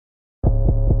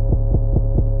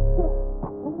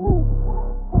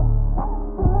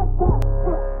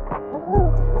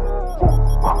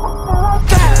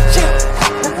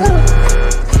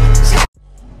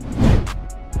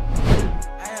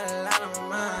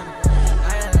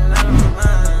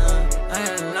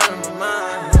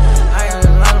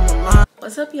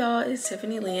What's up, y'all? It's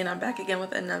Tiffany Lee and I'm back again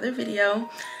with another video.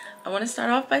 I want to start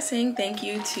off by saying thank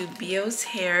you to Beeos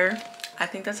hair. I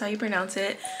think that's how you pronounce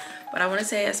it. But I want to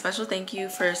say a special thank you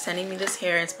for sending me this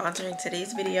hair and sponsoring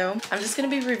today's video. I'm just going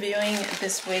to be reviewing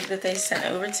this wig that they sent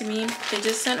over to me. They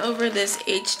just sent over this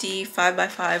HD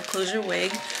 5x5 closure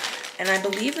wig. And I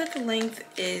believe that the length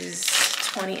is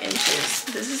 20 inches.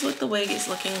 This is what the wig is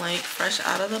looking like fresh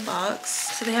out of the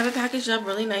box. So they have it packaged up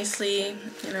really nicely.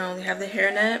 You know, they have the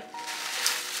hairnet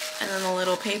and then a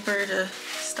little paper to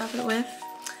stuff it with.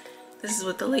 This is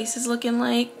what the lace is looking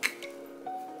like.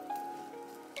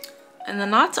 And the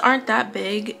knots aren't that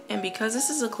big, and because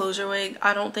this is a closure wig,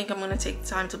 I don't think I'm going to take the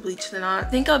time to bleach the knot. I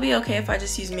think I'll be okay if I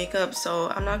just use makeup, so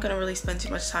I'm not going to really spend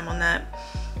too much time on that.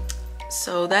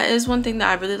 So that is one thing that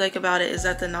I really like about it, is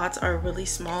that the knots are really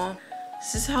small.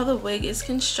 This is how the wig is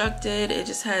constructed. It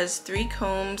just has 3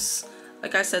 combs,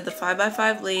 like I said, the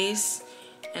 5x5 lace,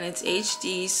 and it's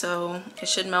HD, so it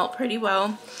should melt pretty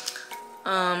well.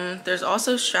 There's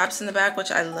also straps in the back, which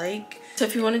I like. So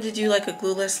if you wanted to do like a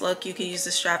glueless look, you could use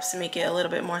the straps to make it a little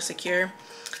bit more secure.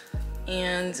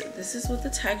 And this is what the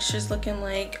texture is looking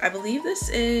like. I believe this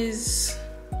is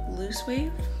loose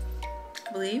wave.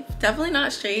 I believe. Definitely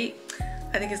not straight.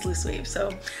 I think it's loose wave.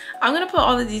 So I'm going to put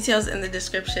all the details in the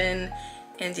description.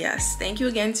 And yes, thank you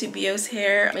again to Beeos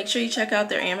Hair. Make sure you check out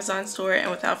their Amazon store.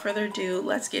 And without further ado,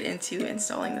 let's get into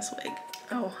installing this wig.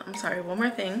 Oh, I'm sorry. One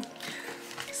more thing.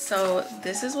 So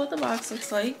this is what the box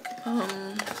looks like.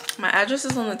 My address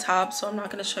is on the top, so I'm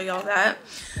not going to show y'all that.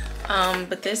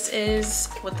 But this is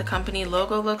what the company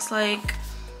logo looks like.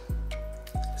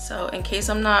 So in case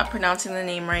I'm not pronouncing the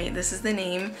name right, this is the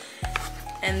name.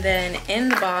 And then in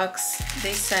the box,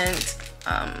 they sent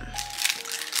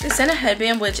a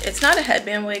headband, which it's not a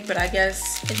headband wig, but I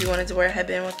guess if you wanted to wear a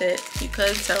headband with it, you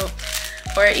could. So,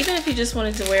 or even if you just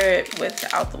wanted to wear it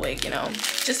without the wig, you know,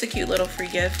 just a cute little free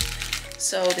gift.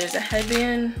 So there's a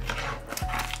headband.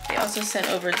 They also sent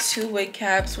over 2 wig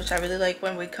caps, which I really like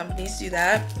when wig companies do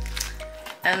that.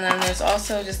 And then there's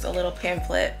also just a little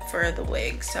pamphlet for the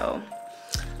wig. So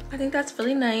I think that's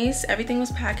really nice. Everything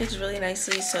was packaged really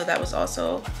nicely, so that was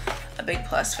also a big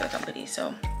plus for the company.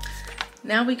 So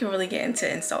now we can really get into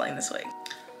installing this wig.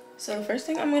 So the first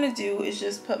thing I'm gonna do is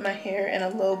just put my hair in a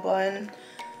low bun.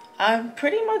 I'm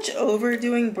pretty much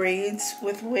overdoing braids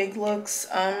with wig looks.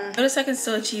 Notice I can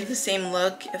still achieve the same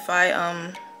look if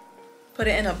I put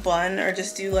it in a bun or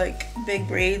just do like big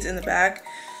braids in the back.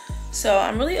 So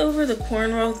I'm really over the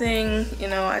cornrow thing. You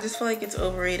know, I just feel like it's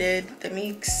overrated. The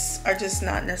meeks are just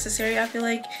not necessary, I feel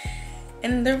like.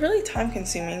 And they're really time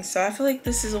consuming. So I feel like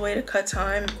this is a way to cut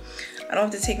time. I don't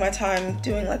have to take my time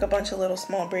doing like a bunch of little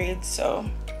small braids. So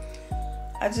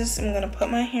I just am gonna put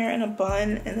my hair in a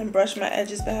bun and then brush my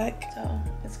edges back. So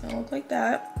it's gonna look like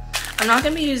that. I'm not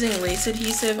gonna be using lace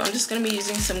adhesive. I'm just gonna be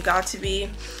using some Got2b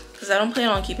because I don't plan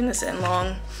on keeping this in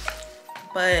long.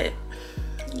 But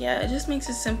yeah, it just makes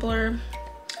it simpler.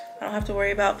 I don't have to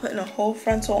worry about putting a whole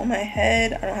frontal on my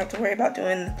head. I don't have to worry about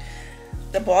doing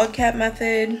the bald cap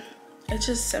method. It's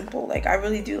just simple. Like, I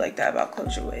really do like that about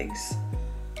closure wigs.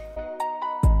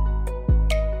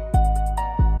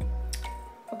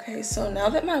 Okay, so now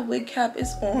that my wig cap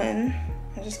is on,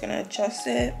 I'm just gonna adjust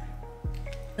it.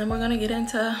 Then we're gonna get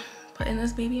into putting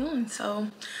this baby on. So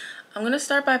I'm gonna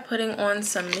start by putting on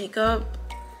some makeup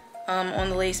on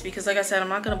the lace because, like I said, I'm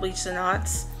not gonna bleach the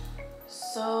knots.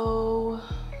 So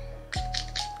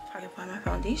if I can find my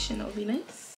foundation, that would be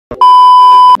nice.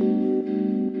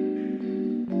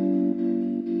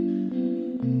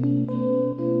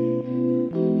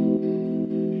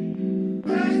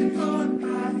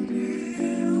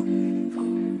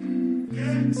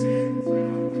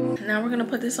 Now we're gonna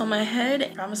put this on my head. I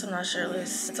promise I'm not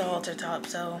shirtless. It's a halter top,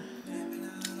 so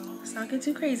let's not get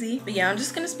too crazy. But yeah, I'm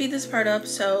just gonna speed this part up,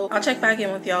 so I'll check back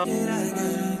in with y'all.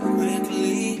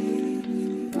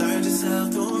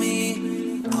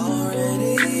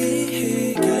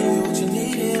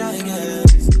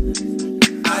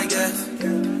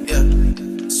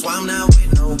 So I'm not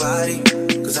with nobody,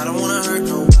 cause I don't wanna hurt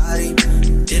nobody.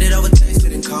 Did it over text,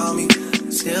 didn't call me.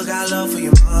 Still got love for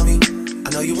your mommy. I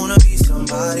know you wanna be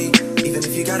somebody, even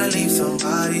if you gotta leave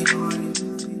somebody.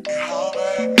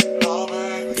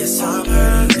 Yes, I'm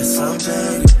hurt, yes, I'm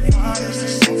bad.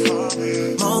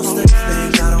 Most of the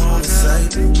things I don't wanna say.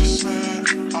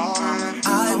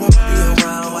 I won't be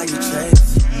around while you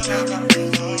chase.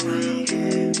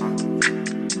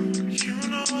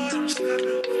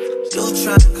 You'll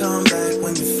try to come back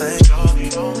when you faint.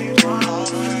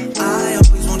 I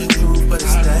always want the truth, but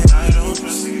it's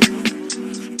dangerous.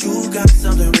 You got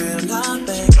something real, not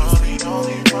bad.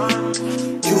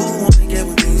 You wanna get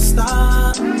with me,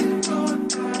 stop.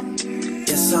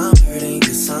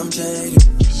 jaded.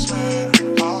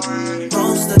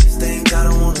 Most of these things I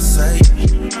don't wanna say.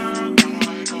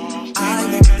 I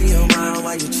won't be around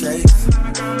while you chase.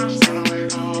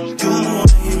 You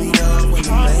wanna hear me up when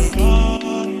you make it.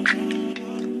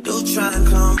 You try to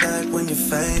come back when you're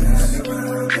famous.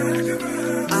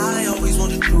 I always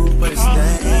want the truth, but it's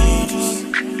dangerous.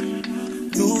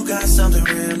 You got something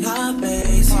real, not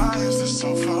basic.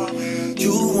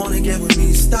 You wanna get with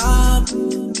me, stop.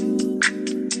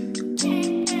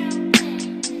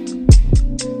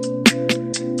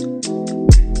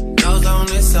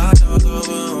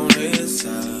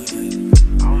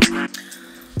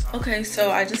 Okay,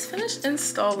 so I just finished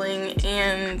installing,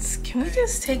 and can we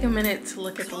just take a minute to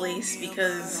look at the lace?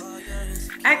 Because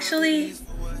actually,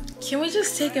 can we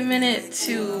just take a minute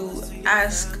to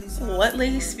ask what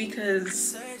lace?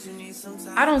 Because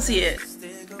I don't see it.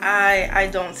 I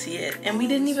don't see it. And we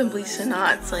didn't even bleach the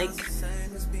knots. Like,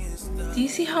 do you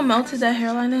see how melted that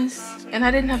hairline is? And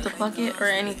I didn't have to pluck it or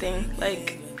anything.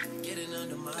 Like,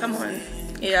 come on.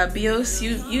 Yeah, Beeos,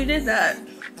 you did that.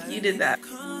 You did that.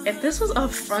 If this was a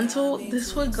frontal,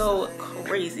 this would go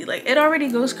crazy. Like, it already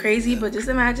goes crazy, but just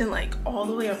imagine like all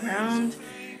the way around.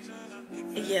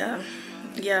 Yeah.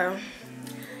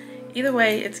 Either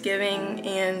way, it's giving,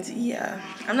 and yeah,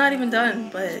 I'm not even done,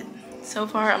 but so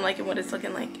far I'm liking what it's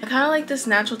looking like. I kind of like this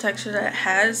natural texture that it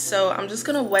has, so I'm just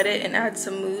gonna wet it and add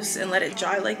some mousse and let it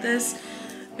dry like this,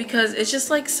 because it's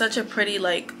just like such a pretty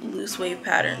like loose wave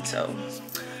pattern. So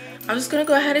I'm just gonna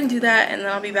go ahead and do that, and then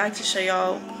I'll be back to show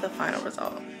y'all the final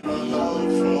result.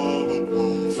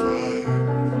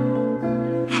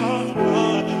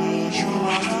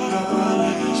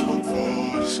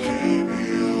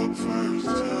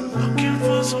 Looking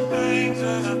for some things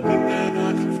that I think that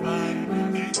I can find.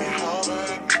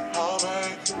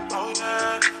 Oh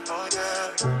yeah,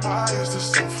 why is this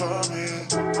so for me?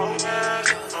 Oh yeah,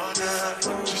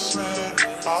 just say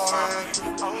alright.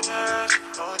 Oh yeah.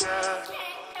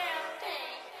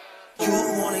 You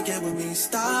wanna get with me,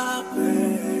 stop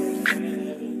it.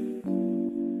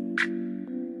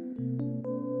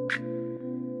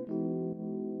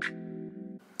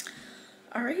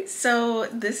 Alright, so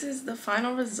this is the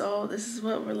final result. This is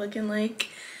what we're looking like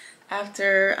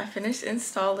after I finished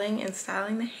installing and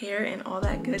styling the hair and all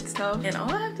that good stuff. And all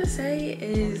I have to say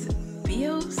is,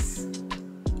 Beeos,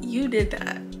 you did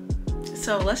that.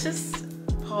 So let's just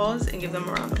pause and give them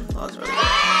a round of applause really quick.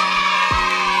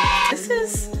 This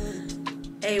is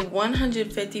a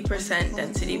 150%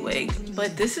 density wig,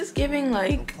 but this is giving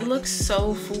like, it looks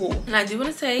so full. And I do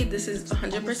want to say this is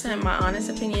 100% my honest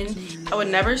opinion. I would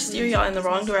never steer y'all in the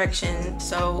wrong direction.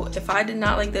 So if I did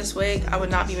not like this wig, I would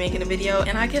not be making a video.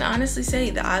 And I can honestly say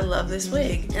that I love this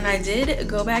wig. And I did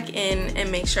go back in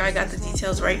and make sure I got the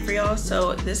details right for y'all.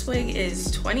 So this wig is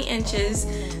 20 inches.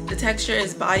 The texture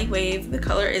is body wave. The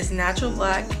color is natural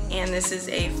black. And this is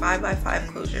a 5x5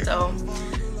 closure. So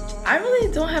I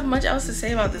really don't have much else to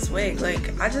say about this wig.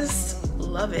 Like, I just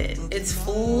love it. It's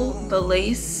full. The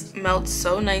lace melts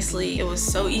so nicely. It was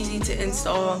so easy to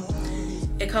install.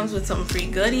 It comes with some free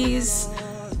goodies.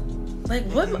 Like,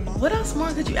 what else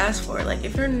more could you ask for? Like,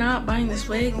 if you're not buying this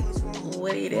wig,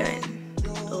 what are you doing?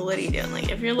 What are you doing? Like,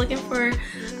 if you're looking for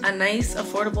a nice,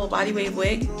 affordable body wave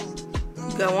wig,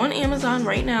 go on Amazon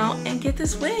right now and get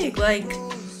this wig. Like,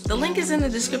 the link is in the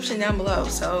description down below,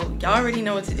 so y'all already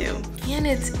know what to do. And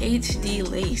it's HD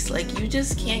lace. Like, you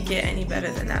just can't get any better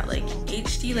than that. Like,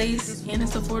 HD lace, and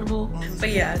it's affordable. But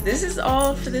yeah, this is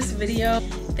all for this video.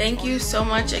 Thank you so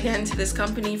much again to this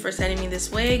company for sending me this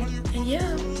wig. And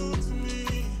yeah,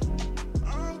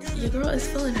 your girl is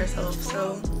feeling herself.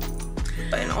 So,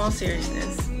 but in all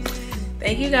seriousness,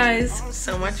 thank you guys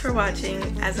so much for watching.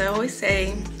 As I always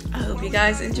say, I hope you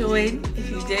guys enjoyed. If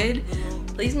you did,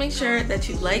 please make sure that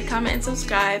you like, comment, and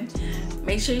subscribe.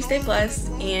 Make sure you stay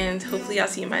blessed, and hopefully I'll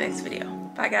see you in my next video.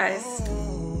 Bye guys.